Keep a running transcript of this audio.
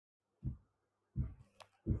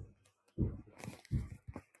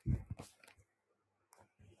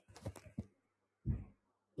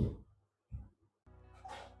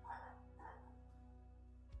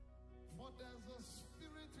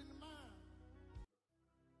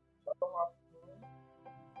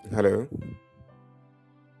Hello.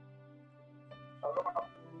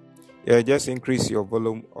 Yeah, just increase your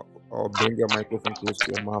volume or bring your microphone close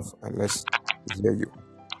to your mouth and let's hear you.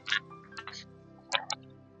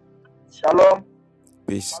 Shalom.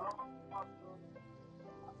 Please.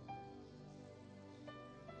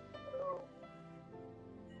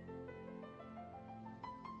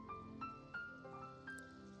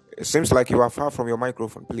 It seems like you are far from your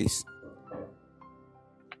microphone, please.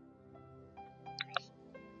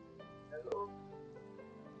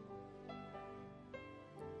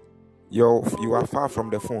 You are far from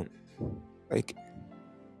the phone. Like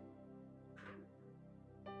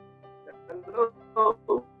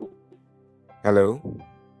Hello. hello.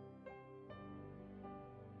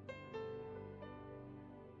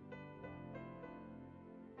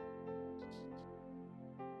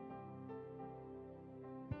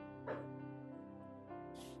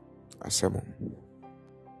 Asemo.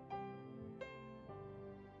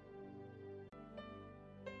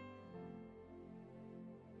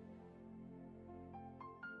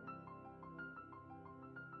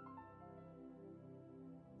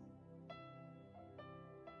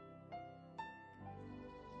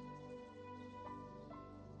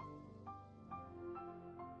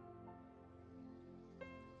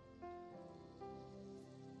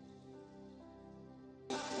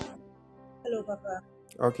 Hello, Papa.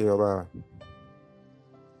 Okay, Oba.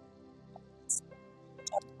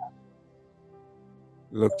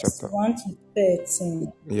 Luke Verse chapter. 1 to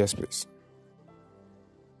 13. Yes, please.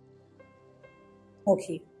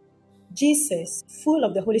 Okay. Jesus, full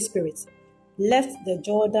of the Holy Spirit, left the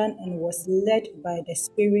Jordan and was led by the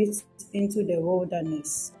Spirit into the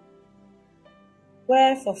wilderness,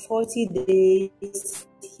 where for 40 days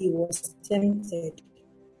he was tempted.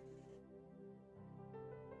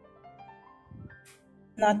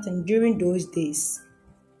 Nothing during those days.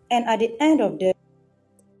 And at the end of the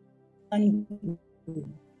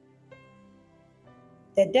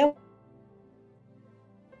devil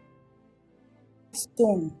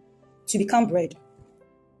stone to become bread.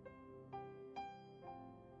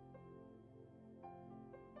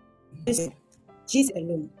 Jesus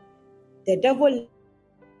alone. The devil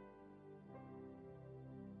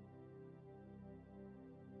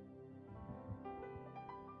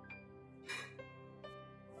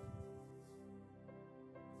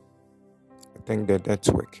I think that that's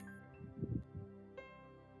work.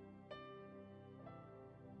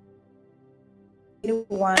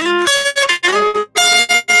 one,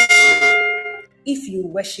 if you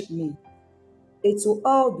worship me, it will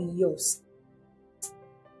all be yours.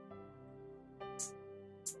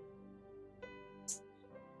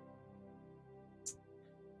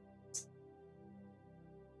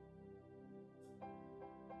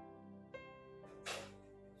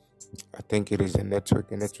 I think it is the network.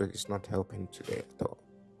 The network is not helping today at all.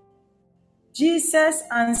 Jesus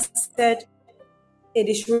answered, it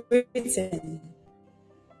is written,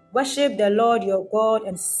 worship the Lord your God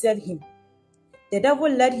and serve him. The devil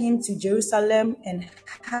led him to Jerusalem and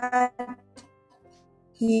had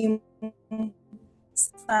him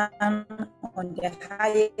stand on the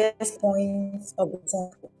highest point of the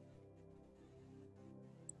temple.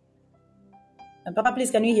 And Papa,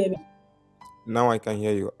 please, can you hear me? Now I can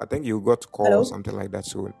hear you. I think you got call or Hello? something like that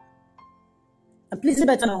soon. And please, is it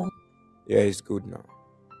better now? Yeah, it's good now.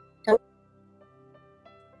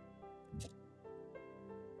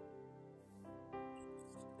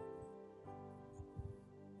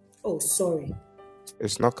 Oh, sorry.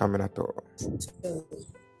 It's not coming at all.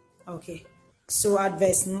 Okay. So at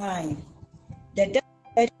verse 9, the devil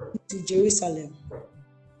led him to Jerusalem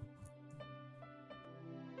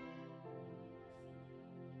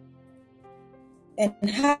and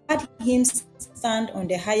had him stand on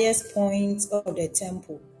the highest point of the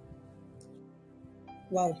temple.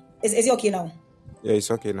 Wow. Is it okay now? Yeah,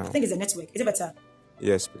 it's okay I now. think it's the network. Is it better?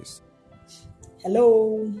 Yes, please.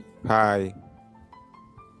 Hello? Hi.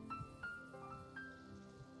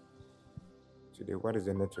 Today, what is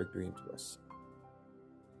the network doing to us?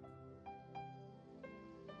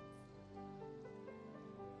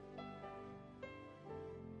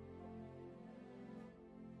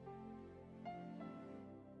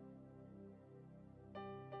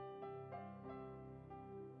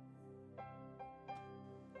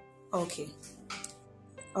 Okay.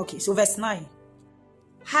 Okay, so verse 9.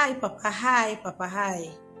 Hi, Papa. Hi, Papa. Hi.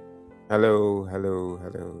 Hello, hello,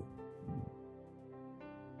 hello.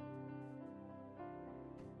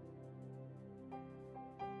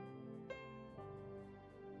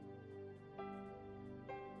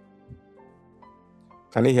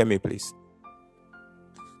 Can you hear me, please?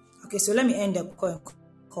 Okay, so let me end the call and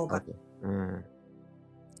call back. Okay.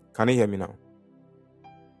 Can you hear me now?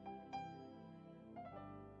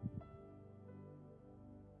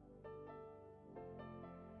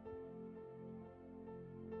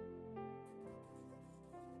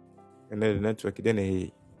 And then the network,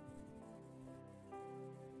 then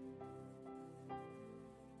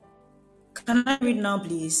Can I read now,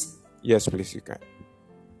 please? yes, please, you can.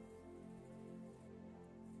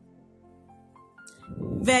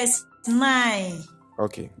 Verse 9.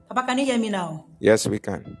 Okay. Papa, can you hear me now? Yes, we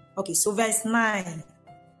can. Okay, so verse 9.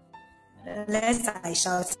 Lest I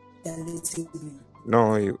shout a little bit.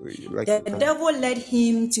 No, like The you can. devil led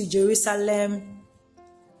him to Jerusalem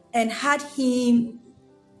and had him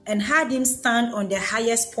stand on the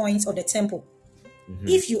highest point of the temple.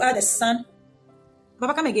 If you are the son,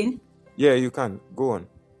 Papa, come again. Yeah, you can. Go on.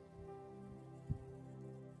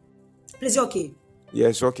 Please, okay.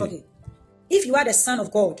 Yes, okay. Okay. If you are the Son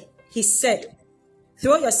of God, he said,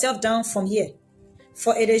 throw yourself down from here,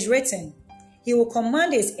 for it is written, he will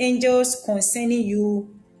command his angels concerning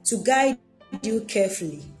you to guide you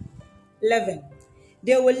carefully. 11.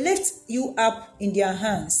 They will lift you up in their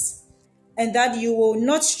hands, and that you will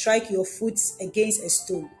not strike your foot against a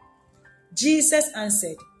stone. Jesus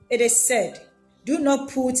answered, it is said, do not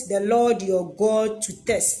put the Lord your God to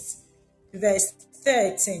test. Verse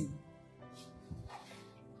 13.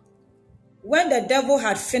 When the devil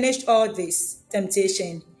had finished all this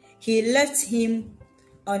temptation, he left him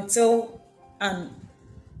until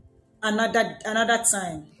another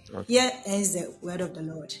time. Okay. Here ends the word of the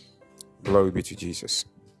Lord. Glory be to Jesus.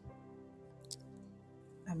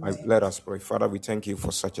 Amen. Let us pray. Father, we thank you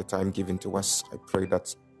for such a time given to us. I pray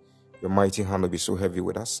that your mighty hand will be so heavy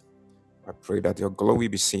with us. I pray that your glory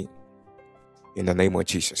be seen in the name of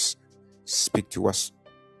Jesus. Speak to us.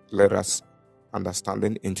 Let us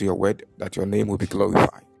understanding into your word, that your name will be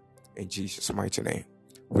glorified. In Jesus' mighty name,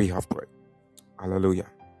 we have prayed. Hallelujah.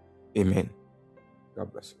 Amen.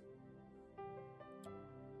 God bless you.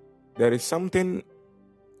 There is something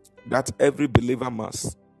that every believer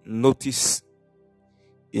must notice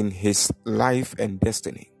in his life and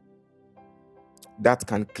destiny that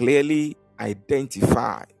can clearly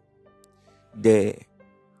identify the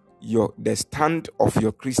stand of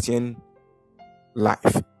your Christian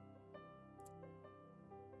life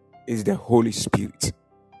is the Holy Spirit.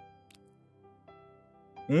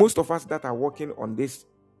 Most of us that are walking on this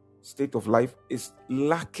state of life is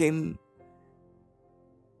lacking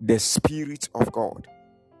the Spirit of God.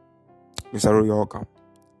 Mr. Roy, welcome.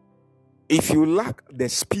 If you lack the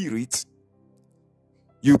Spirit,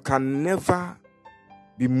 you can never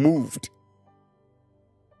be moved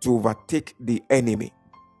to overtake the enemy.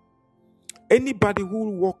 Anybody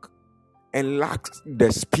who walk and lacks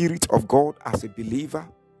the Spirit of God as a believer,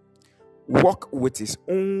 walk with his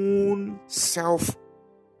own self-control.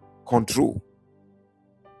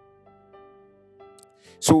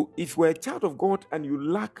 So if you're a child of God and you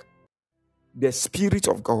lack the Spirit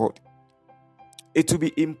of God, it will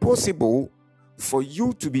be impossible for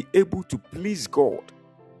you to be able to please God.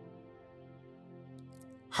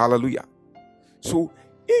 Hallelujah. So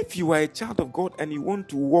if you are a child of God and you want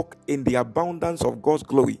to walk in the abundance of God's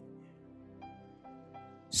glory,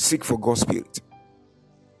 seek for God's Spirit.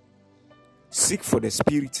 Seek for the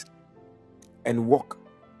Spirit and walk.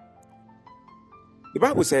 The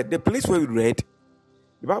Bible said, the place where we read,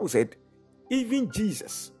 the Bible said, even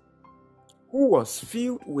Jesus, who was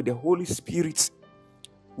filled with the Holy Spirit,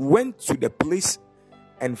 went to the place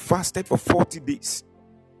and fasted for 40 days.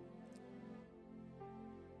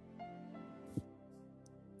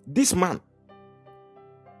 This man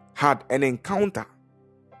had an encounter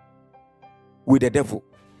with the devil,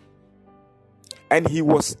 and he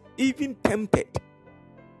was even tempted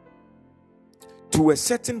to a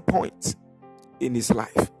certain point in his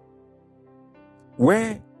life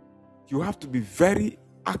where you have to be very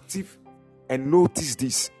active and notice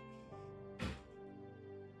this,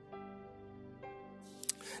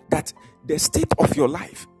 that the state of your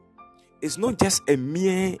life is not just a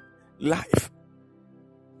mere life,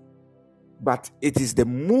 but it is the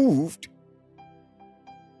moved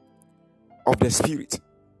of the Spirit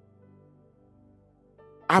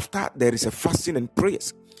after there is a fasting and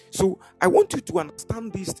prayers. So I want you to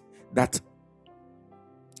understand this, that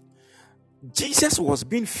Jesus was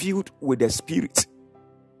being filled with the Spirit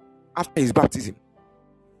after his baptism,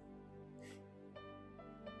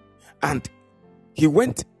 and he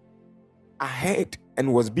went ahead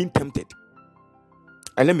and was being tempted.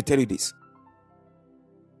 And let me tell you this,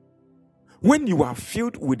 when you are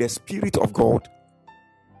filled with the Spirit of God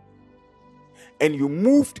and you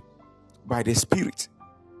moved by the Spirit,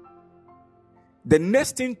 the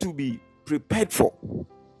next thing to be prepared for,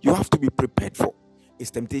 you have to be prepared for, is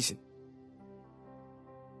temptation.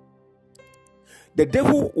 The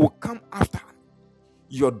devil will come after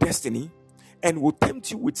your destiny and will tempt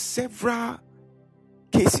you with several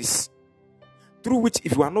cases, through which,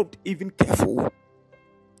 if you are not even careful,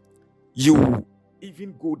 you will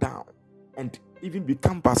even go down and even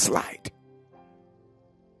become backslide.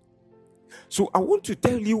 So I want to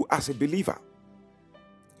tell you as a believer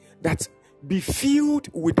that be filled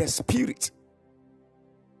with the Spirit.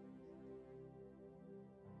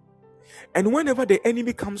 And whenever the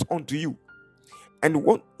enemy comes onto you and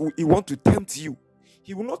he want to tempt you,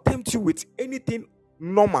 he will not tempt you with anything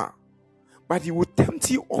normal, but he will tempt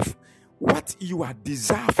you of what you are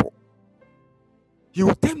desire for. He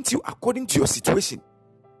will tempt you according to your situation,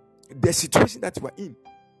 the situation that you are in.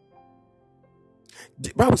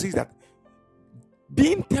 The Bible says that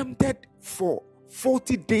being tempted for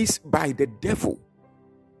 40 days by the devil,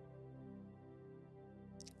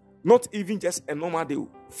 not even just a normal day,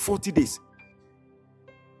 40 days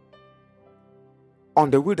on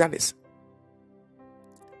the wilderness,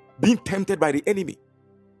 being tempted by the enemy.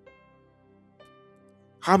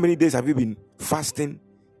 How many days have you been fasting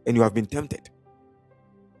and you have been tempted?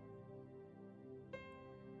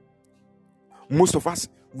 Most of us,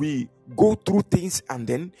 we go through things and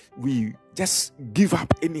then we just give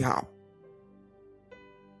up anyhow.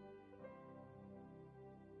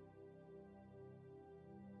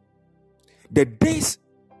 The days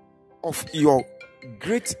of your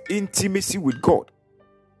great intimacy with God,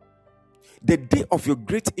 the day of your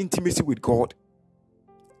great intimacy with God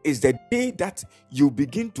is the day that you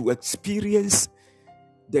begin to experience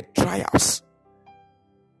the trials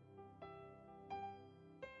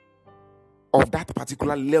of that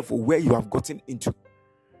particular level where you have gotten into.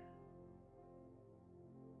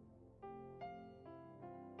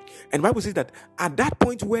 And the Bible says that at that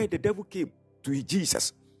point where the devil came to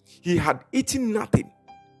Jesus, he had eaten nothing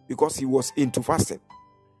because he was into fasting.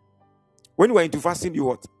 When you were into fasting, you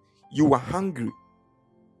what? You were hungry.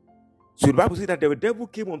 So the Bible says that the devil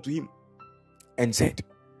came unto him and said,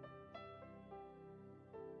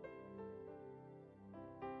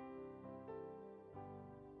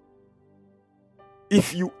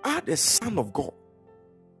 if you are the Son of God,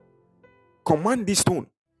 command this stone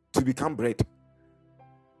to become bread.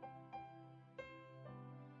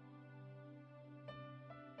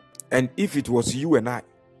 And if it was you and I,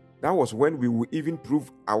 that was when we would even prove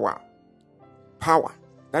our power.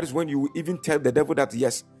 That is when you will even tell the devil that,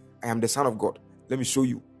 yes, I am the Son of God. Let me show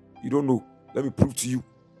you. You don't know. Let me prove to you.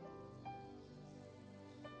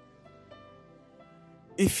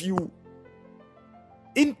 If you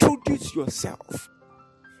introduce yourself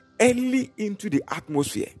early into the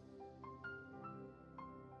atmosphere,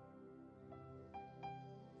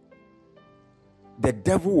 the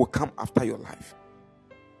devil will come after your life.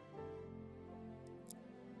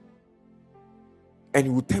 And he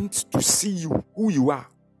will attempt to see you, who you are.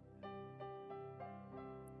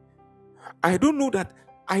 I don't know that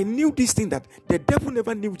I knew this thing, that the devil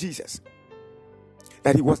never knew Jesus,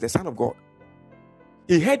 that he was the Son of God.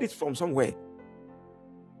 He heard it from somewhere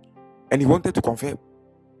and he wanted to confirm.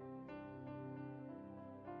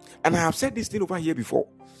 And I have said this thing over here before,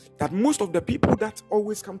 that most of the people that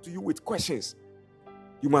always come to you with questions,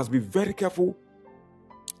 you must be very careful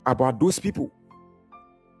about those people.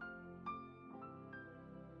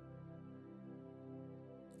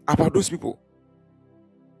 About those people.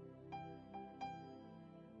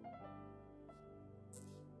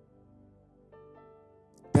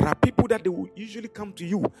 There are people that they will usually come to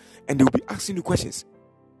you and they will be asking you questions.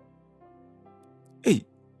 Hey,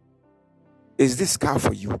 is this car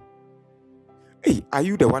for you? Hey, are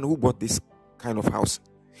you the one who bought this kind of house?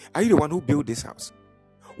 Are you the one who built this house?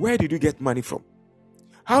 Where did you get money from?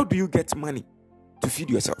 How do you get money to feed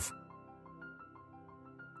yourself?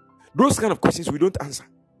 Those kind of questions we don't answer.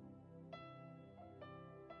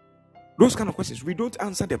 Those kind of questions, we don't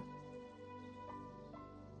answer them.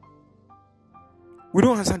 We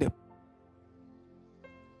don't answer them.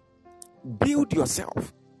 Build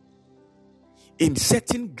yourself in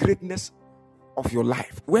certain greatness of your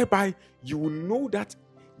life, whereby you will know that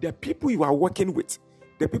the people you are working with,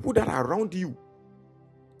 the people that are around you,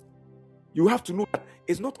 you have to know that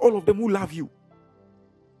it's not all of them who love you.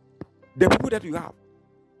 The people that you have,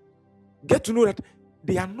 get to know that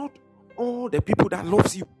they are not all the people that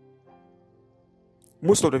loves you.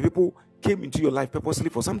 Most of the people came into your life purposely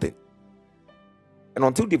for something. And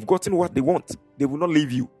until they've gotten what they want, they will not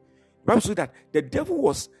leave you. The Bible says that the devil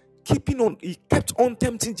was keeping on, he kept on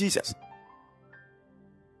tempting Jesus.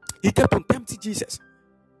 He kept on tempting Jesus.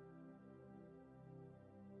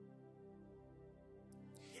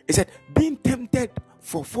 He said, being tempted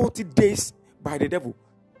for 40 days by the devil.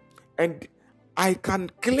 And I can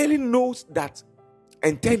clearly know that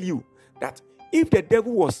and tell you that if the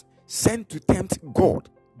devil was sent to tempt God,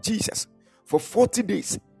 Jesus, for 40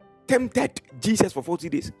 days, tempted Jesus for 40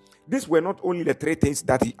 days. These were not only the 3 things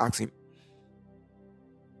that he asked him.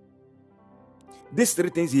 These 3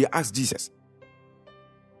 things he asked Jesus,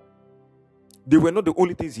 they were not the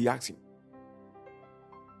only things he asked him.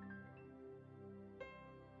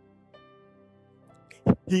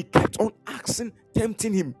 He kept on asking,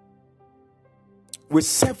 tempting him with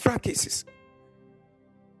several cases.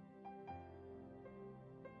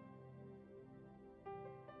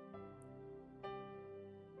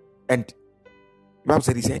 And the Bible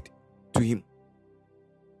said, he said to him,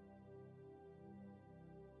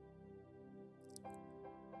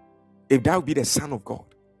 if thou be the Son of God,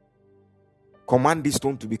 command this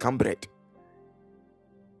stone to become bread.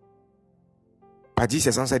 But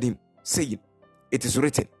Jesus answered him, saying, it is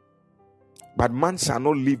written, but man shall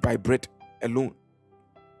not live by bread alone.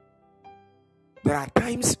 There are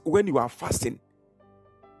times when you are fasting,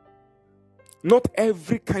 not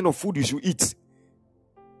every kind of food you should eat.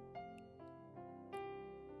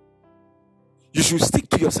 You should stick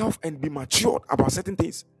to yourself and be matured about certain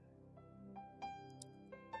things.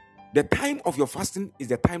 The time of your fasting is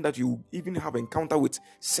the time that you even have encounter with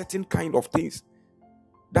certain kind of things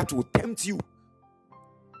that will tempt you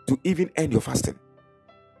to even end your fasting.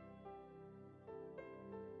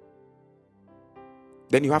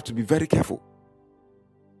 Then you have to be very careful.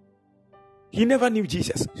 He never knew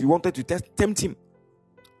Jesus. He wanted to tempt him.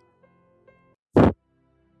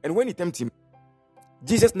 And when he tempted him,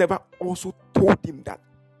 Jesus never also told him that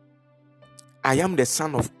I am the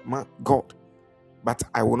Son of God, but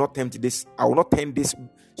I will not tempt this. I will not turn this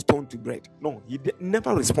stone to bread. No, he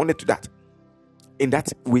never responded to that in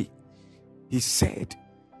that way. He said,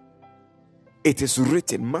 it is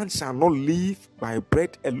written, man shall not live by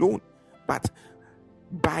bread alone, but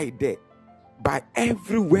by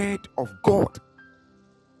every word of God.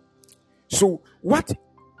 So what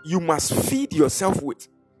you must feed yourself with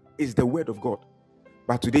is the word of God.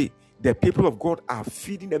 But today, the people of God are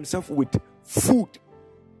feeding themselves with food.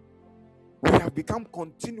 We have become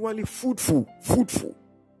continually foodful.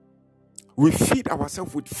 We feed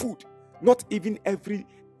ourselves with food. Not even a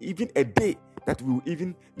day that we will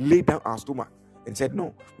even lay down our stomach and said,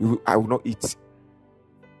 no, I will not eat.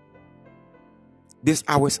 These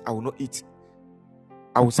hours I will not eat.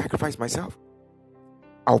 I will sacrifice myself.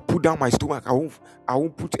 I'll put down my stomach. I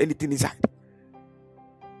won't put anything inside.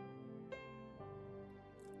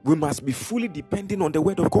 We must be fully depending on the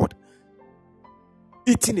word of God.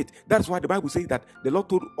 Eating it. That's why the Bible says that the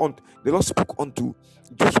Lord spoke unto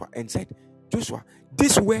Joshua and said, Joshua,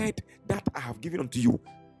 this word that I have given unto you,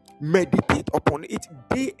 meditate upon it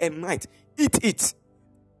day and night. Eat it.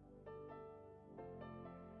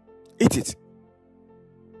 Eat it.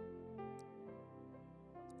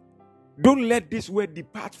 Don't let this word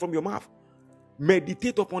depart from your mouth.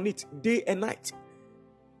 Meditate upon it day and night.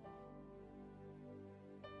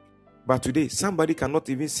 But today, somebody cannot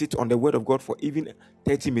even sit on the word of God for even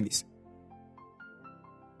 30 minutes.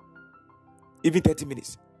 Even 30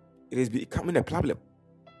 minutes. It is becoming a problem.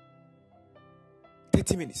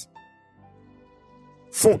 30 minutes.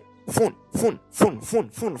 Phone.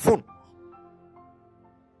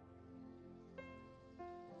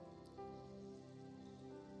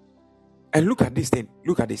 And look at this thing.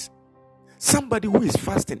 Look at this. Somebody who is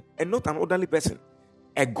fasting and not an orderly person,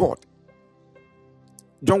 a God.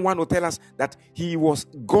 John 1 will tell us that he was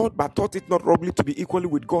God, but thought it not robbery to be equally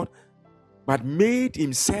with God, but made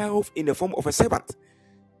himself in the form of a servant.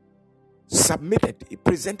 Submitted. He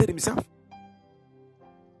presented himself.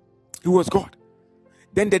 He was God.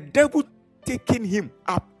 Then the devil taking him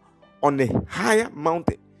up on a higher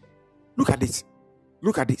mountain. Look at this.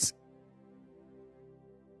 Look at this.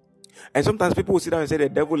 And sometimes people will sit down and say the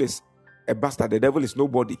devil is a bastard. The devil is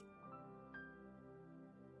nobody.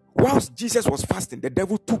 Whilst Jesus was fasting, the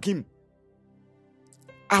devil took him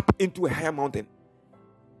up into a higher mountain.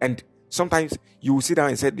 And sometimes you will sit down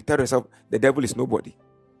and tell yourself, the devil is nobody.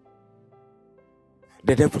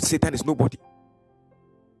 The devil, Satan, is nobody.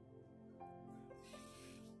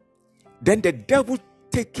 Then the devil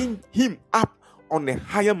taking him up on a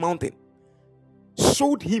higher mountain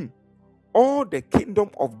showed him all the kingdom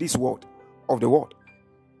of this world, of the world.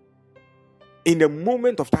 In a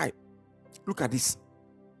moment of time. Look at this.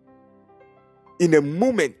 In a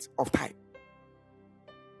moment of time.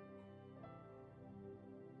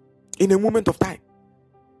 In a moment of time.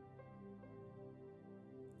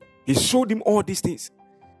 He showed him all these things.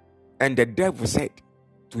 And the devil said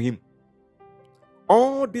to him,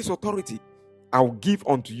 all this authority I will give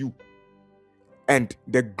unto you, and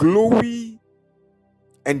the glory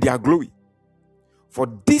and their glory. For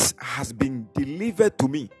this has been delivered to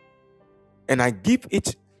me, and I give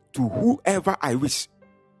it to whoever I wish.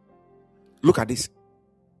 Look at this.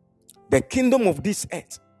 The kingdom of this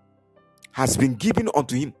earth has been given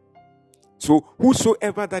unto him. So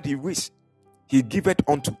whosoever that he wish, he giveth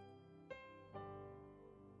unto.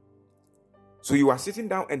 So you are sitting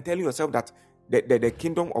down and telling yourself that the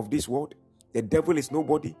kingdom of this world, the devil is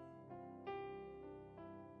nobody.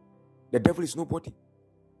 The devil is nobody.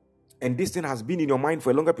 And this thing has been in your mind for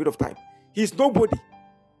a longer period of time. He is nobody.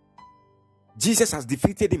 Jesus has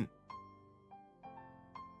defeated him.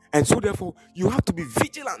 And so therefore, you have to be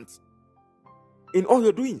vigilant in all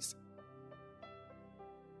your doings.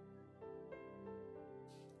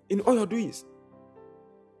 In all your doings.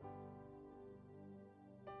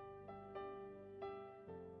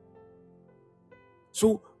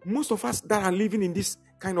 So most of us that are living in this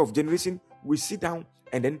kind of generation, we sit down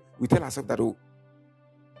and then we tell ourselves that, oh,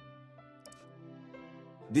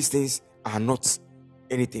 these things are not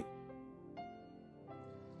anything.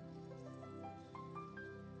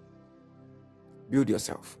 Build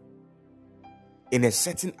yourself in a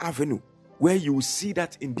certain avenue where you will see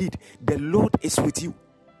that indeed the Lord is with you.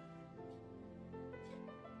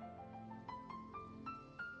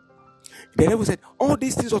 The devil said, all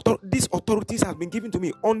these things, these authorities have been given to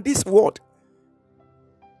me on this word.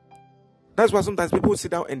 That's why sometimes people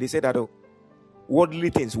sit down and they say that, oh, worldly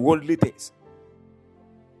things.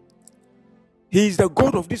 He is the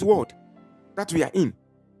God of this world that we are in.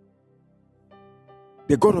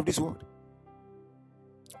 The God of this world.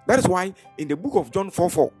 That is why in the book of John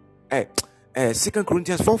 4:4, 2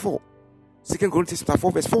 Corinthians 4:4, 2 Corinthians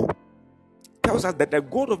 4 verse 4 tells us that the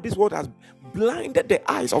God of this world has blinded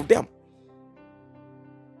the eyes of them.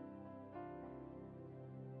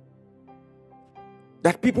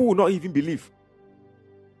 That people will not even believe.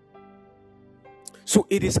 So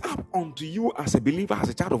it is up unto you as a believer, as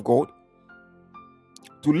a child of God,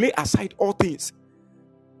 to lay aside all things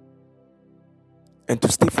and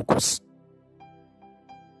to stay focused.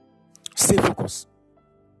 Stay focused.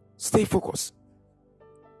 Stay focused.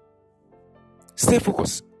 Stay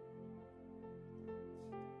focused.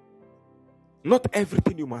 Not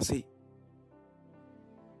everything you must say.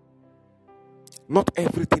 Not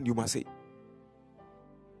everything you must say.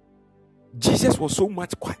 Jesus was so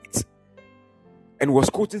much quiet and was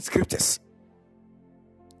quoting scriptures.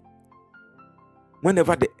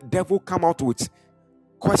 Whenever the devil come out with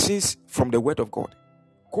questions from the word of God,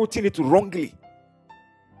 quoting it wrongly.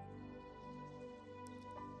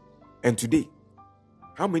 And today,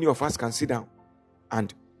 how many of us can sit down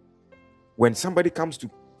and when somebody comes to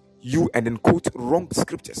you and then quote wrong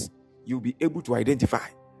scriptures, you'll be able to identify?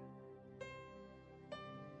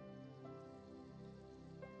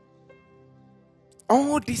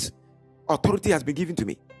 All this authority has been given to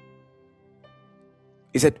me.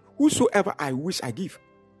 He said, whosoever I wish I give.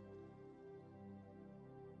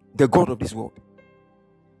 The God of this world.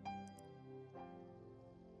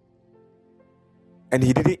 And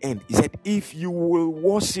he didn't end. He said, if you will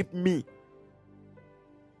worship me,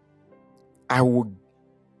 I will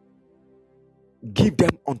give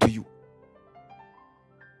them unto you.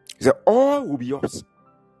 He said, all will be yours.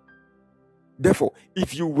 Therefore,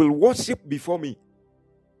 if you will worship before me,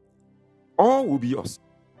 all will be yours.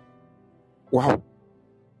 Wow.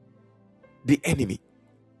 The enemy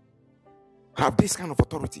have this kind of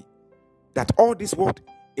authority that all this world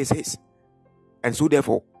is his. And so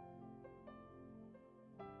therefore,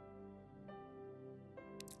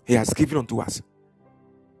 he has given unto us.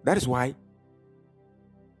 That is why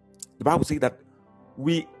the Bible says that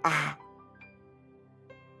we are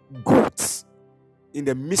goats in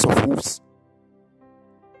the midst of wolves.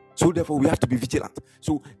 So therefore, we have to be vigilant.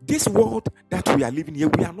 So this world that we are living here,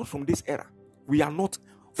 we are not from this era. We are not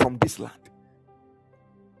from this land.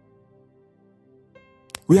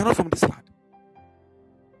 We are not from this land.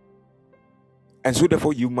 And so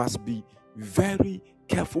therefore, you must be very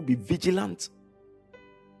careful, be vigilant,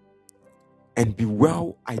 and be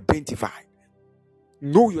well identified.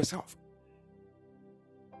 Know yourself.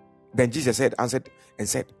 Then Jesus answered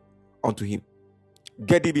unto him,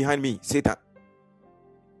 get thee behind me, Satan.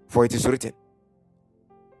 For it is written,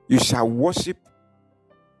 you shall worship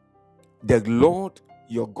the Lord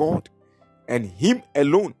your God, and him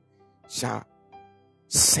alone shall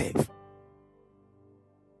serve.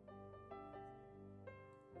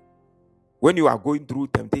 When you are going through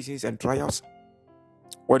temptations and trials,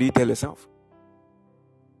 what do you tell yourself?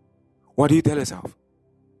 What do you tell yourself?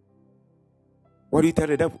 What do you tell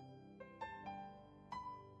the devil?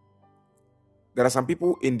 There are some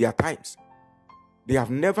people in their times, they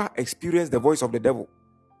have never experienced the voice of the devil.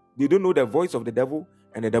 They don't know the voice of the devil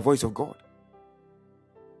and the voice of God.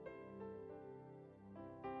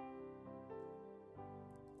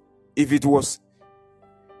 If it was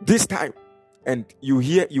this time and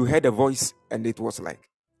you heard a voice, and it was like,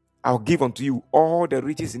 I'll give unto you all the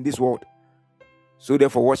riches in this world, so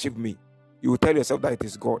therefore worship me. You will tell yourself that it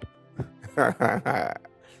is God.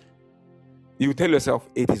 You will tell yourself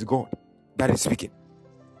it is God that is speaking.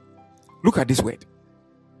 Look at this word.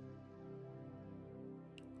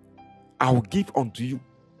 I will give unto you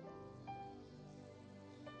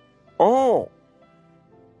all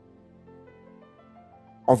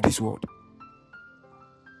of this world.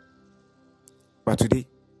 But today,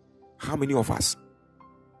 how many of us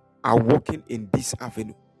are walking in this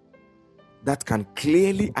avenue that can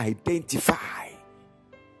clearly identify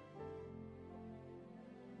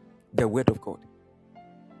the word of God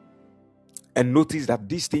and notice that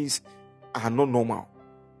these things are not normal?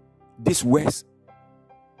 These words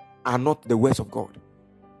are not the words of God.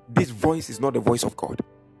 This voice is not the voice of God.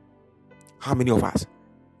 How many of us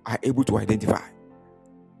are able to identify?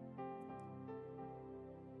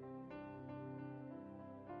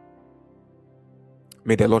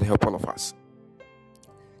 May the Lord help all of us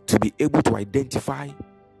to be able to identify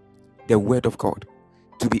the word of God,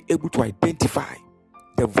 to be able to identify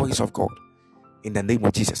the voice of God in the name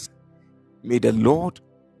of Jesus. May the Lord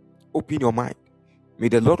open your mind. May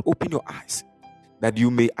the Lord open your eyes that you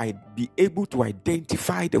may be able to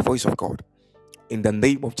identify the voice of God in the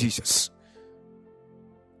name of Jesus.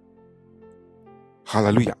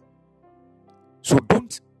 Hallelujah. So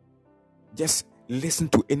don't just listen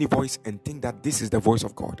to any voice and think that this is the voice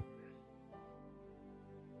of God.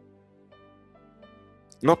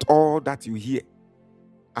 Not all that you hear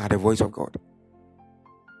are the voice of God.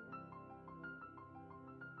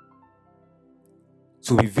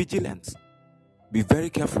 So be vigilant, be very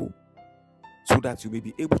careful, so that you may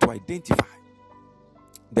be able to identify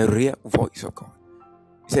the real voice of God.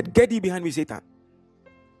 He said, "Get thee behind me, Satan.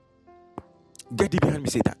 Get thee behind me,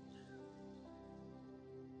 Satan.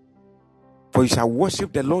 For you shall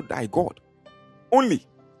worship the Lord thy God only."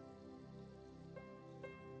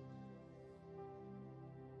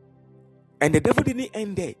 And the devil didn't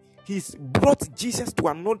end there. He's brought Jesus to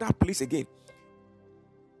another place again.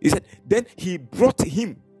 He said, then he brought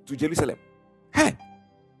him to Jerusalem. Hey,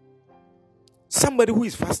 somebody who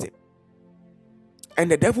is fasting, and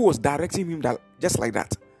the devil was directing him just like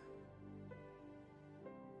that.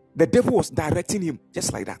 The devil was directing him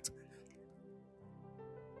just like that.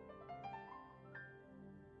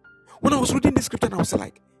 When I was reading the scripture, I was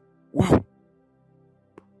like, wow.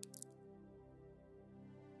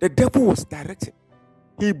 The devil was directing.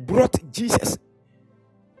 He brought Jesus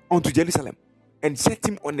onto Jerusalem and set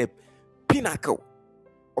him on the pinnacle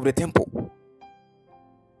of the temple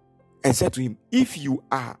and said to him, "If you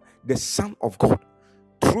are the Son of God,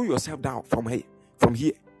 throw yourself down from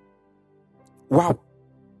here." Wow.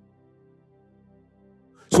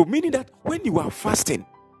 So meaning that when you are fasting,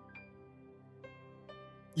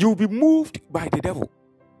 you will be moved by the devil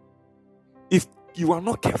if you are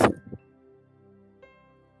not careful.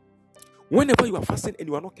 Whenever you are fasting and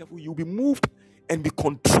you are not careful, you will be moved and be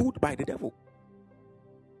controlled by the devil.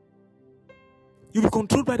 You will be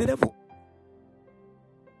controlled by the devil.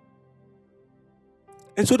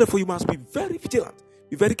 And so therefore you must be very vigilant,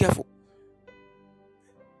 be very careful,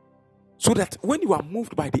 so that when you are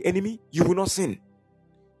moved by the enemy, you will not sin.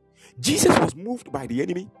 Jesus was moved by the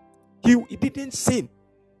enemy. He didn't sin.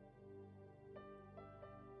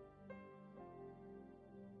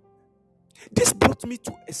 This brought me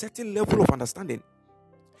to a certain level of understanding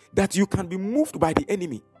that you can be moved by the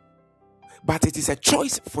enemy, but it is a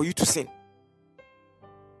choice for you to sin.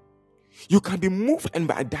 You can be moved and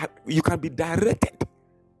by that you can be directed.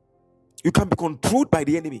 You can be controlled by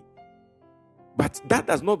the enemy, but that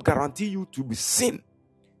does not guarantee you to be sin.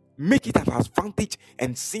 Make it an advantage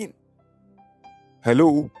and sin.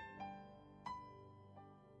 Hello.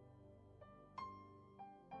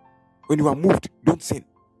 When you are moved, don't sin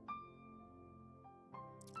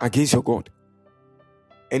against your God.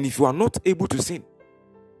 And if you are not able to sin,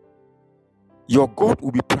 your God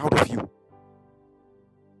will be proud of you,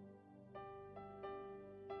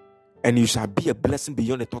 and you shall be a blessing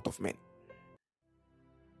beyond the thought of men.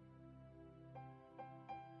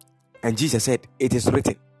 And Jesus said, "It is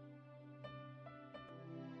written,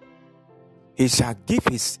 he shall give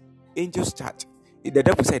his angels charge." The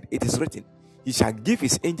devil said, "It is written, he shall give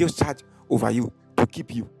his angels charge over you to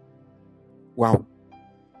keep you." Wow.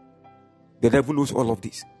 The devil knows all of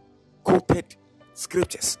this. Quoted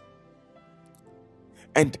scriptures.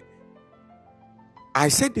 And I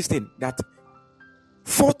said this thing, that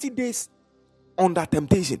 40 days under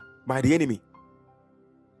temptation by the enemy.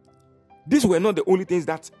 These were not the only things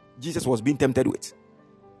that Jesus was being tempted with.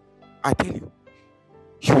 I tell you,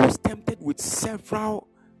 he was tempted with several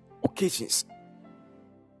occasions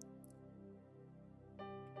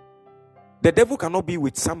The devil cannot be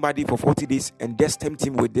with somebody for 40 days and just tempt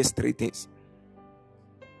him with these 3 things.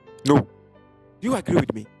 No. Do you agree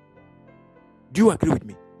with me? Do you agree with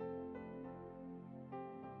me?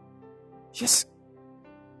 Yes.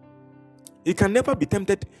 He can never be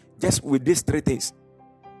tempted just with these 3 things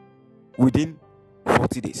within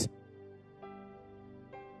 40 days.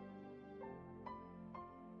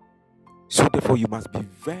 So therefore, you must be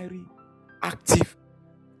very active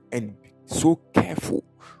and so careful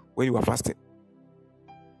when you are fasting.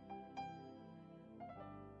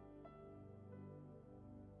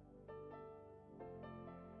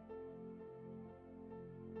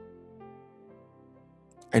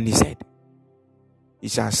 And he said, he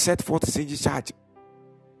shall set forth his charge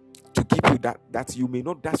to keep you, that you may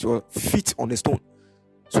not dash your feet on a stone.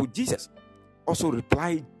 So Jesus also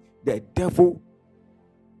replied, the devil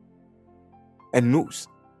and knows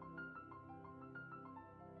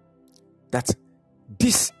that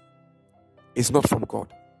this is not from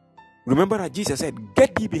God. Remember that Jesus said,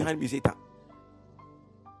 get thee behind me, Satan.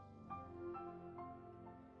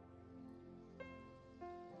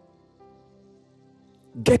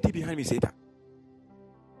 Get thee behind me, Satan.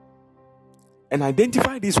 And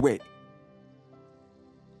identify this word.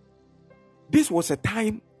 This was a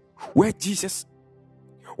time where Jesus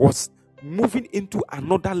was moving into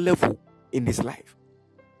another level in his life.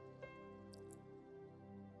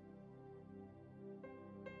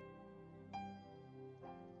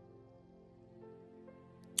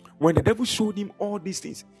 When the devil showed him all these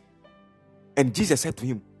things, and Jesus said to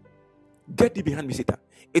him, get thee behind me, Satan.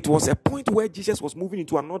 It was a point where Jesus was moving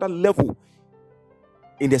into another level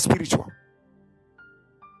in the spiritual.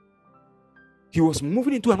 He was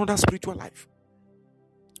moving into another spiritual life.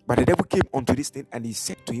 But the devil came onto this thing and he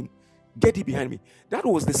said to him, get thee behind me. That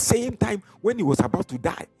was the same time when he was about to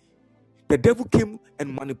die. The devil came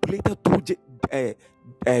and manipulated through Peter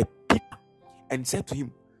and said to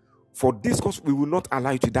him, for this cause we will not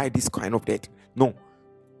allow you to die this kind of death. No.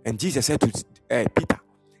 And Jesus said to Peter,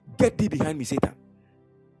 get thee behind me, Satan.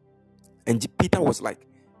 And Peter was like,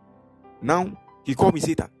 now he called me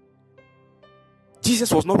Satan.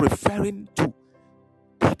 Jesus was not referring to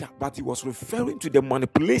Peter, but he was referring to the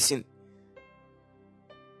manipulation,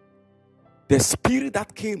 the spirit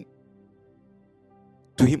that came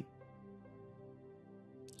to him.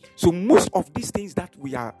 So most of these things that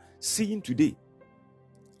we are seeing today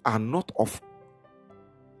are not of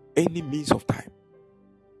any means of time,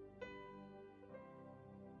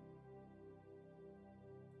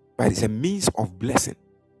 but it's a means of blessing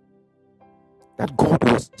that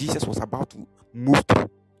Jesus was about to move through.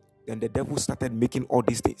 Then the devil started making all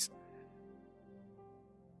these things.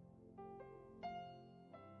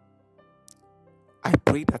 I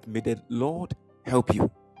pray that may the Lord help you,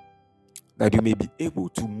 that you may be able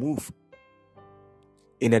to move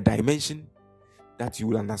in a dimension that you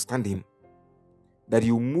will understand him, that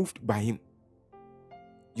you moved by him,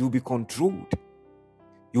 you will be controlled,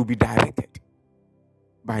 you will be directed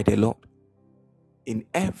by the Lord in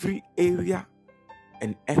every area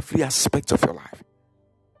and every aspect of your life.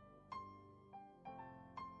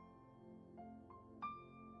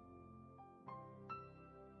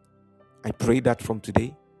 I pray that from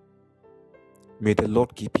today, may the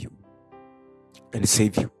Lord keep you and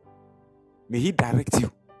save you. May he direct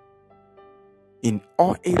you in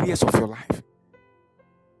all areas of your life.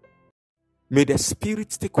 May the Spirit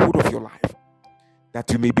take hold of your life,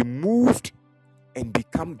 that you may be moved and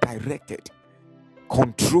become directed,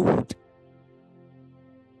 controlled,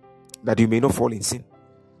 that you may not fall in sin.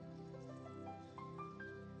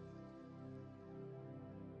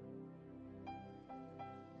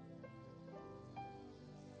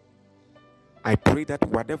 I pray that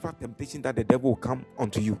whatever temptation that the devil will come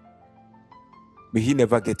unto you, may he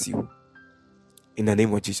never get you, in the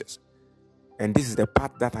name of Jesus. And this is the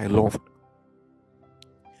part that I loved.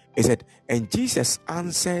 He said, and Jesus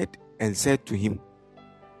answered and said to him,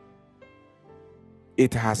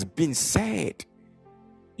 it has been said,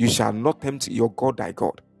 you shall not tempt your God thy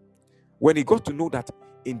God. When he got to know that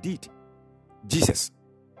indeed Jesus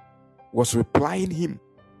was replying him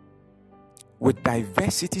with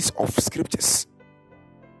diversities of scriptures,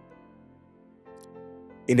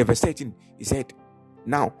 in the verse 13 he said,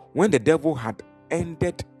 now when the devil had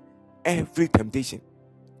ended every temptation,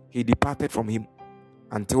 he departed from him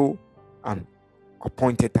until an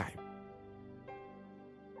appointed time.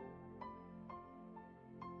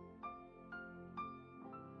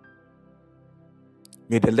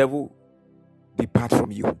 May the devil depart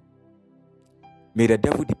from you. May the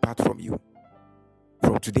devil depart from you.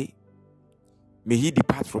 From today, may he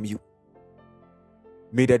depart from you.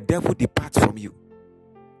 May the devil depart from you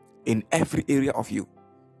in every area of you.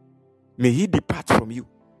 May he depart from you.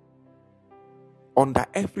 Under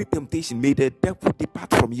every temptation, may the devil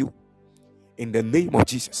depart from you. In the name of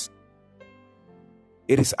Jesus.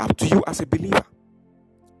 It is up to you as a believer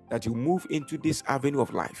that you move into this avenue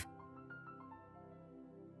of life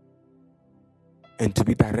and to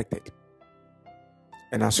be directed.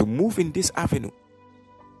 And as you move in this avenue,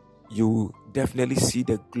 you definitely see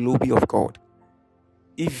the glory of God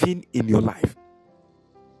even in your life.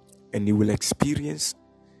 And you will experience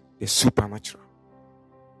the supernatural.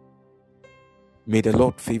 May the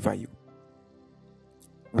Lord favor you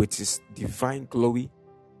with his divine glory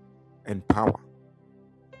and power.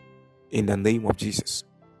 In the name of Jesus.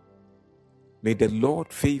 May the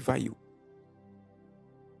Lord favor you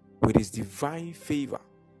with his divine favor.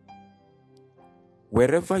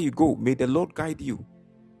 Wherever you go, may the Lord guide you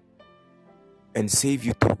and save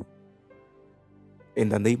you through. In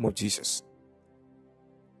the name of Jesus.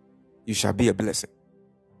 You shall be a blessing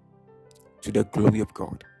to the glory of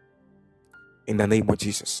God. In the name of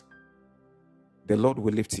Jesus. The Lord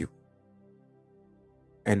will lift you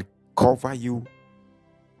and cover you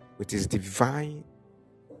with his divine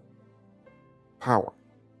power.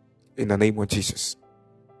 In the name of Jesus.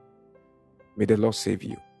 May the Lord save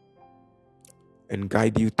you and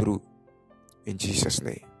guide you through. In Jesus'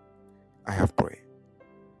 name, I have prayed.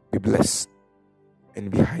 Be blessed and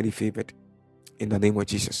be highly favored in the name of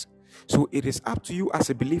Jesus. So it is up to you as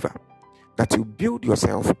a believer that you build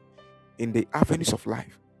yourself in the avenues of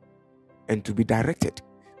life and to be directed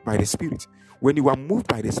by the Spirit. When you are moved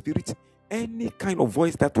by the Spirit, any kind of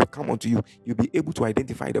voice that will come onto you, you'll be able to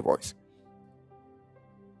identify the voice.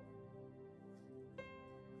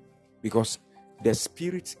 Because the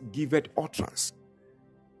Spirit giveth utterance.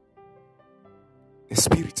 The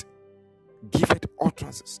Spirit giveth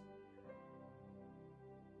utterances.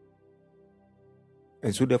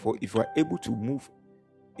 And so therefore, if you are able to move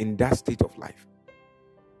in that state of life,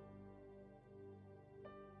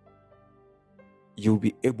 you'll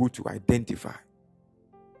be able to identify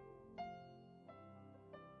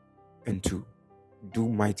and to do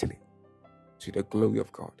mightily to the glory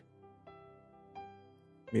of God.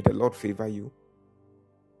 May the Lord favor you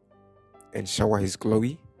and shower his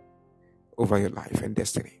glory over your life and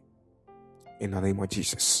destiny. In the name of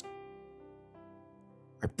Jesus.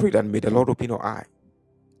 I pray that may the Lord open your eye,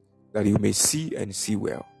 that you may see and see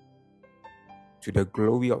well to the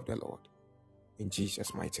glory of the Lord. In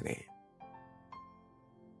Jesus' mighty name.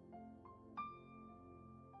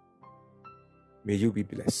 May you be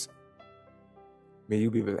blessed. May you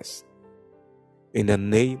be blessed. In the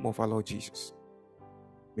name of our Lord Jesus.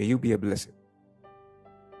 May you be a blessing.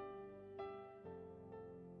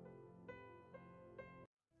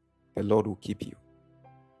 The Lord will keep you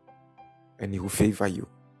and he will favor you.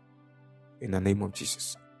 In the name of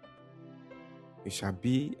Jesus. You shall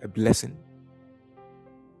be a blessing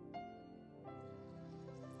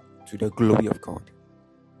to the glory of God.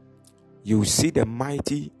 You will see the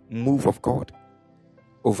mighty move of God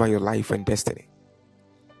over your life and destiny.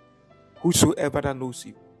 Whosoever that knows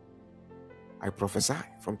you, I prophesy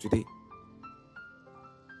from today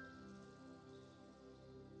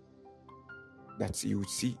that you will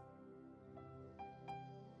see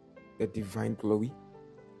the divine glory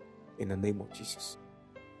in the name of Jesus.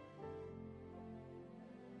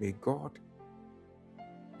 May God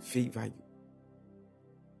favor you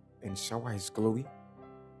and shower his glory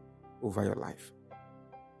over your life.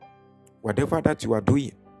 Whatever that you are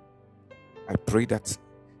doing, I pray that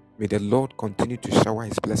may the Lord continue to shower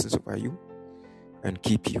his blessings over you and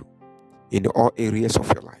keep you in all areas of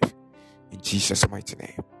your life. In Jesus' mighty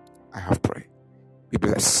name, I have prayed. Be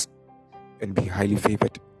blessed and be highly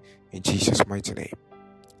favored. In Jesus' mighty name,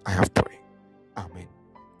 I have prayed. Amen.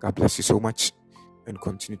 God bless you so much and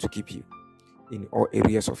continue to keep you in all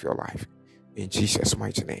areas of your life. In Jesus'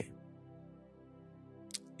 mighty name.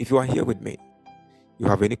 If you are here with me, you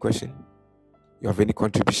have any question, you have any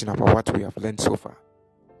contribution about what we have learned so far,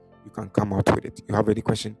 you can come out with it. You have any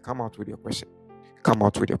question, come out with your question. Come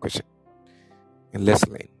out with your question. And let's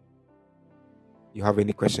learn. You have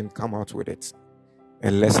any question, come out with it.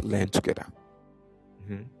 And let's learn together.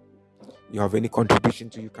 You have any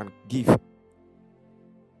contribution to you can give.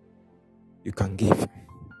 You can give.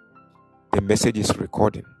 The message is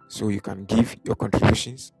recording, so you can give your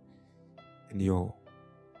contributions and your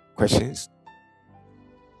questions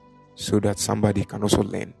so that somebody can also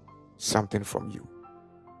learn something from you.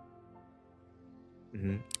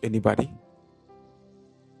 Anybody?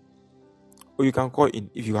 Or you can call in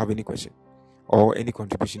if you have any question or any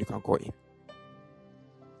contribution, you can call in.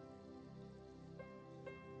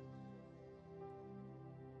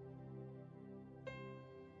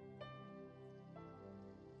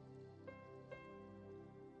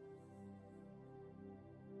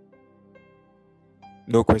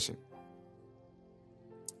 No question.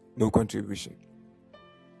 No contribution.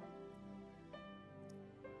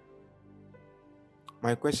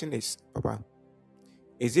 My question is, Papa,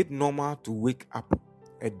 is it normal to wake up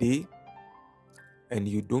a day and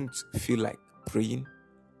you don't feel like praying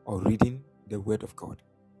or reading the word of God?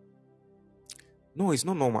 No, it's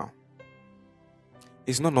not normal.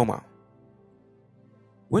 It's not normal.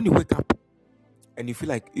 When you wake up and you feel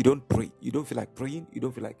like you don't pray, you don't feel like praying, you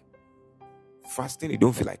don't feel like fasting, you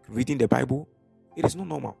don't feel like reading the Bible, it is not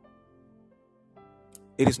normal.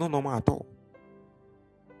 It is not normal at all.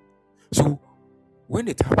 So when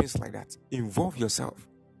it happens like that, involve yourself.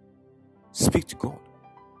 Speak to God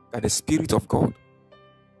that the Spirit of God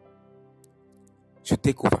should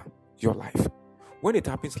take over your life. When it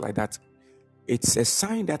happens like that, it's a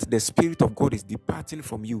sign that the Spirit of God is departing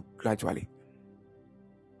from you gradually.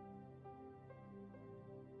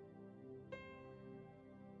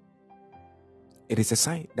 It is a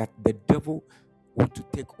sign that the devil wants to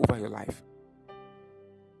take over your life.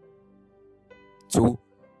 So,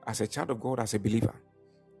 as a child of God, as a believer,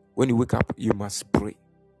 when you wake up, you must pray.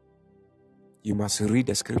 You must read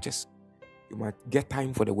the scriptures. You must get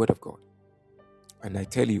time for the word of God. And I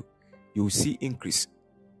tell you, you will see increase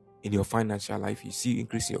in your financial life. You see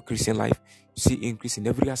increase in your Christian life. You see increase in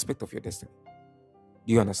every aspect of your destiny.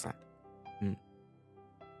 Do you understand?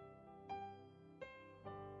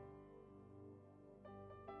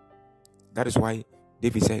 That is why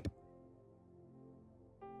David said,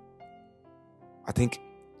 I think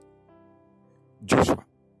Joshua,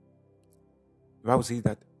 the Bible says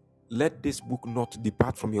that let this book not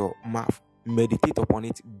depart from your mouth. Meditate upon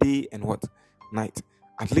it day and what? Night.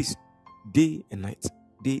 At least day and night.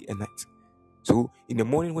 Day and night. So in the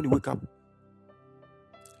morning when you wake up,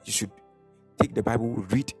 you should take the Bible,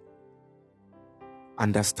 read,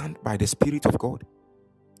 understand by the Spirit of God,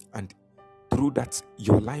 and through that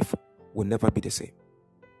your life will never be the same.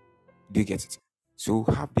 Do you get it? So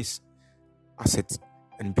have this asset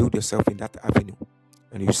and build yourself in that avenue,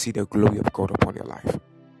 and you see the glory of God upon your life.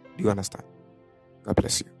 Do you understand? God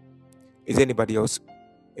bless you. Is there anybody else?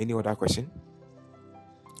 Any other question?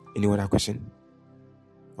 Any other question?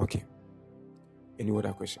 Okay. Any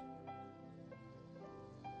other question?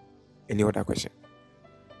 Any other question?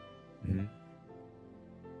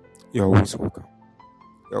 You're always welcome.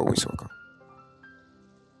 You're always welcome.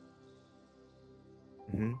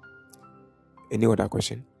 Any other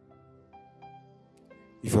question?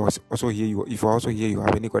 If I also hear you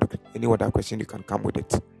have any other question, you can come with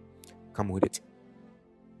it. Come with it.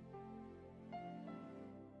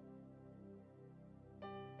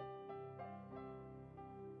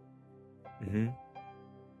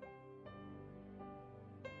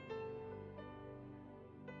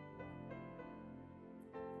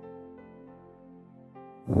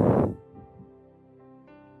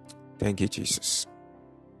 Thank you, Jesus.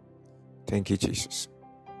 Thank you, Jesus.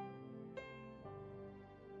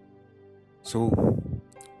 So,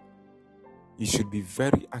 you should be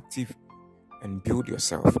very active and build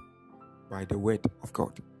yourself by the word of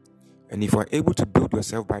God. And if you are able to build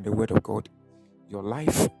yourself by the word of God, your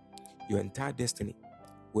life, your entire destiny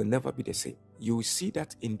will never be the same. You will see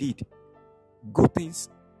that indeed good things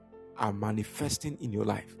are manifesting in your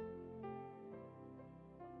life.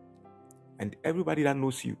 And everybody that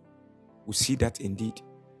knows you will see that indeed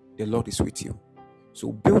the Lord is with you.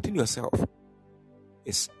 So building yourself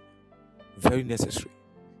is very necessary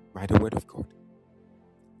by the word of God.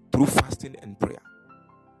 Through fasting and prayer.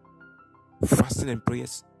 Fasting and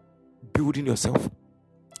prayers, building yourself,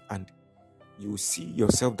 and you will see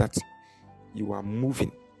yourself that you are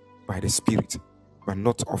moving by the Spirit, but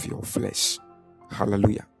not of your flesh.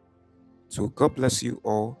 Hallelujah. So God bless you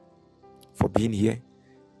all for being here.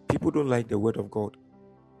 People don't like the word of God.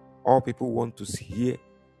 All people want to hear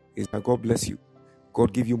is that God bless you.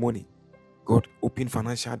 God give you money. God open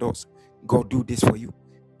financial doors. God do this for you.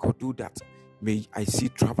 God do that. May I see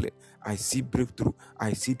traveling. I see breakthrough.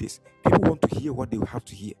 I see this. People want to hear what they have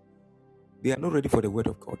to hear. They are not ready for the word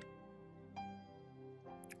of God.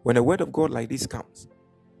 When a word of God like this comes,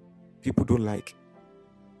 people don't like.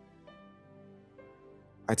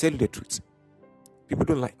 I tell you the truth. People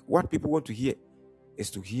don't like. What people want to hear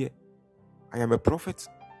is to hear, I am a prophet.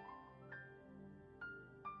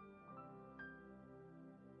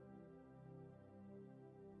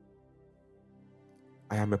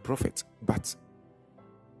 I am a prophet, but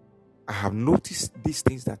I have noticed these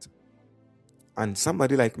things that, and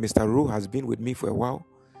somebody like Mr. Rowe has been with me for a while,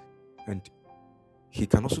 and he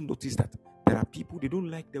can also notice that there are people, they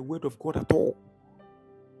don't like the word of God at all.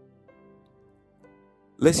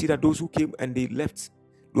 Let's see that those who came and they left,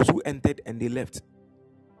 those who entered and they left.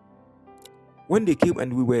 when they came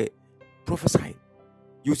and we were prophesying,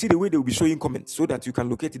 you see the way they will be showing comments so that you can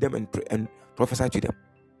locate them and prophesy to them.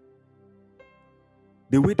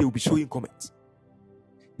 The way they will be showing comments.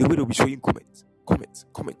 The way they will be showing comments.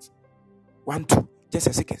 Comment. 1, 2, just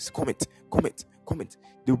a second. Comment.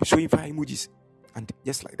 They will be showing 5 emojis and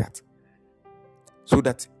just like that. So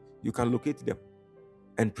that you can locate them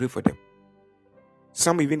and pray for them.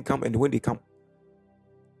 Some even come, and when they come,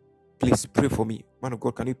 please pray for me. Man of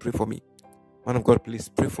God, can you pray for me? Man of God, please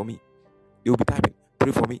pray for me. They will be typing,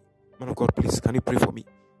 pray for me. Man of God, please, can you pray for me?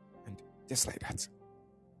 And just like that.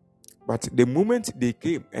 But the moment they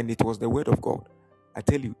came and it was the word of God, I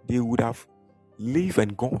tell you, they would have lived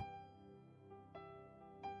and gone.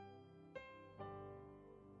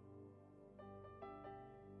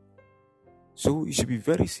 So you should be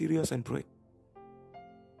very serious and pray.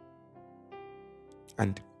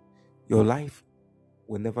 And your life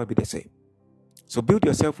will never be the same. So build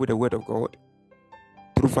yourself with the word of God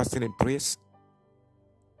through fasting and prayers,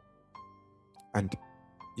 and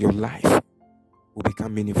your life will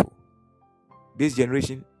become meaningful. This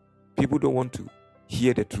generation, people don't want to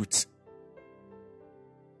hear the truth.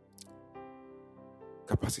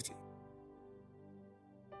 Capacity.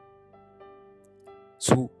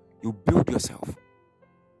 So you build yourself,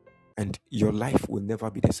 and your life will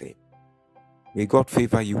never be the same. May God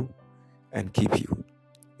favor you and keep you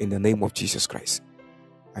in the name of Jesus Christ.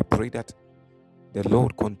 I pray that the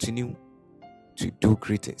Lord continue to do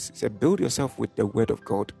great things. He said, build yourself with the word of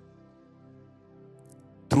God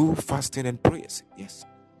through fasting and prayers. Yes.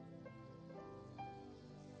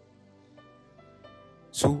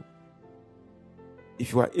 So,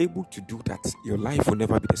 if you are able to do that, your life will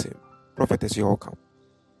never be the same. Prophetess, you're welcome.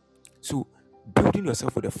 So, building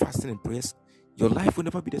yourself with the fasting and prayers, your life will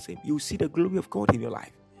never be the same. You will see the glory of God in your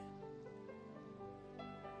life.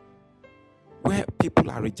 Where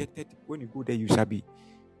people are rejected, when you go there, you shall be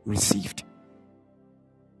received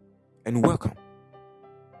and welcome.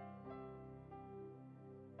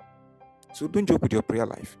 So don't joke with your prayer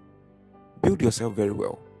life. Build yourself very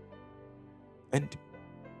well, and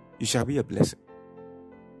you shall be a blessing.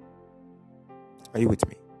 Are you with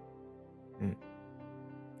me?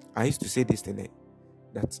 I used to say this thing,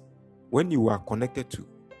 that when you are connected to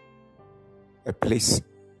a place,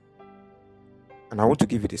 and I want to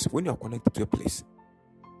give you this, when you are connected to a place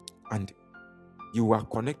and you are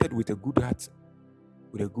connected with a good heart,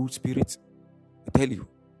 with a good spirit, I tell you,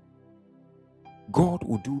 God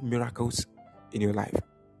will do miracles in your life.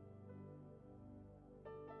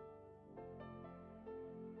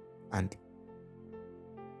 And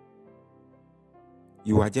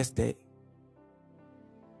you are just there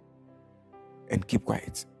and keep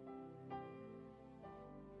quiet.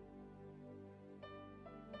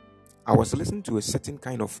 I was listening to a certain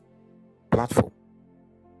kind of platform,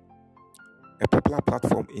 a popular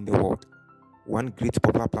platform in the world, one great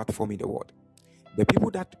popular platform in the world. The people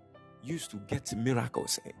that used to get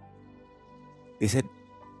miracles, they said,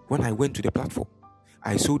 when I went to the platform,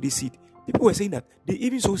 I sowed this seed. People were saying that they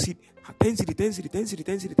even sow seed, 10 cedi, 10 cedi, 10 cedi,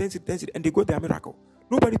 10 cedi, 10 cedi, 10 cedi, and they got their miracle.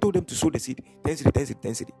 Nobody told them to sow the seed, 10 cedi, 10 cedi,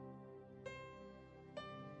 10 cedi.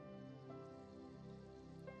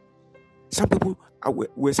 Some people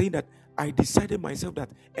were saying that I decided myself that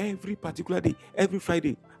every particular day, every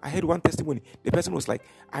Friday, I had one testimony. The person was like,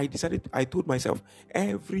 I told myself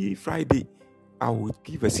every Friday I would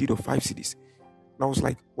give a seed of 5 cedis. And I was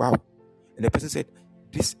like, wow. And the person said,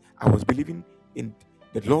 this, I was believing in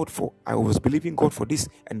the Lord for, I was believing God for this,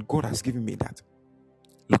 and God has given me that.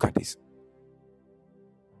 Look at this.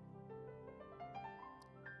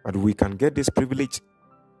 But we can get this privilege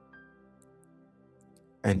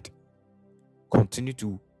and continue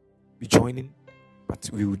to be joining, but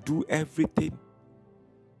we will do everything,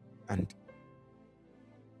 and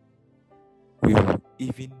we will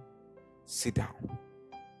even sit down.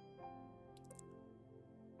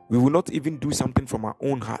 We will not even do something from our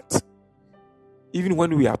own heart. Even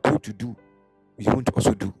when we are told to do, we won't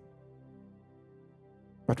also do.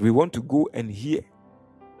 But we want to go and hear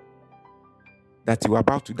that you are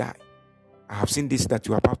about to die. I have seen this, that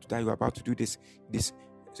you are about to die, you are about to do this,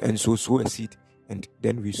 and so sow a seed, and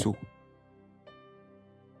then we sow.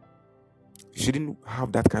 You shouldn't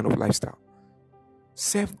have that kind of lifestyle.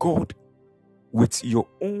 Serve God with your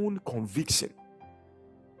own conviction,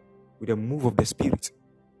 with a move of the Spirit,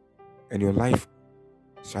 and your life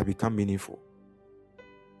shall become meaningful.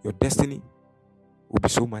 Your destiny will be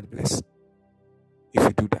so much blessed if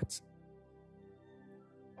you do that.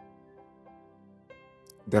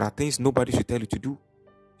 There are things nobody should tell you to do. You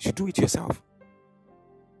should do it yourself.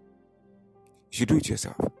 You should do it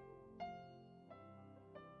yourself.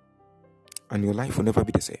 And your life will never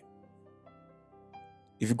be the same.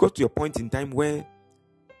 If you got to a point in time where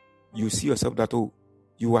you see yourself that,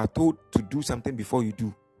 you are told to do something before you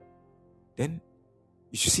do, then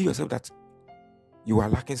you should see yourself that you are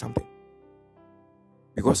lacking something.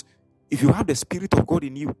 Because if you have the Spirit of God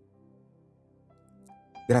in you,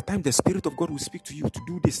 there are times the Spirit of God will speak to you to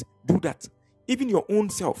do this, do that. Even your own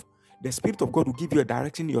self, the Spirit of God will give you a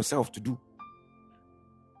direction yourself to do.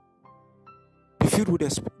 Be filled with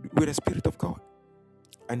the Spirit of God,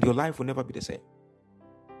 and your life will never be the same.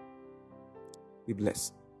 Be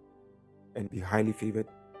blessed and be highly favored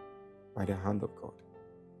by the hand of God.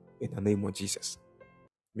 In the name of Jesus.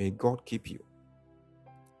 May God keep you.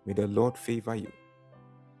 May the Lord favor you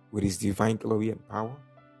with His divine glory and power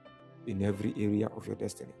in every area of your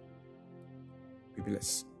destiny. Be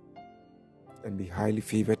blessed and be highly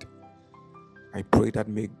favored. I pray that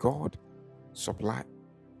may God supply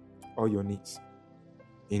all your needs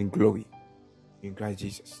in glory in Christ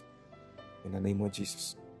Jesus. In the name of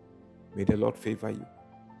Jesus. May the Lord favor you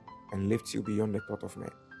and lift you beyond the thought of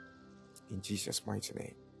man. In Jesus' mighty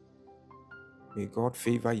name. May God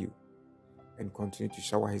favor you and continue to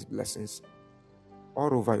shower His blessings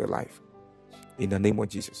all over your life. In the name of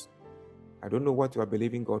Jesus. I don't know what you are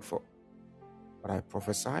believing God for, but I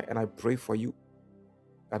prophesy and I pray for you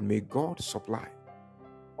that may God supply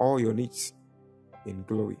all your needs in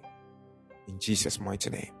glory. In Jesus' mighty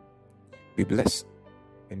name. Be blessed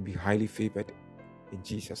and be highly favored in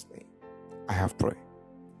Jesus' name. I have prayed.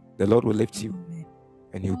 The Lord will lift you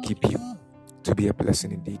and He'll keep you to be a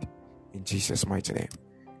blessing indeed. In Jesus' mighty name.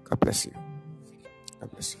 God bless you.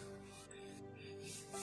 God bless you.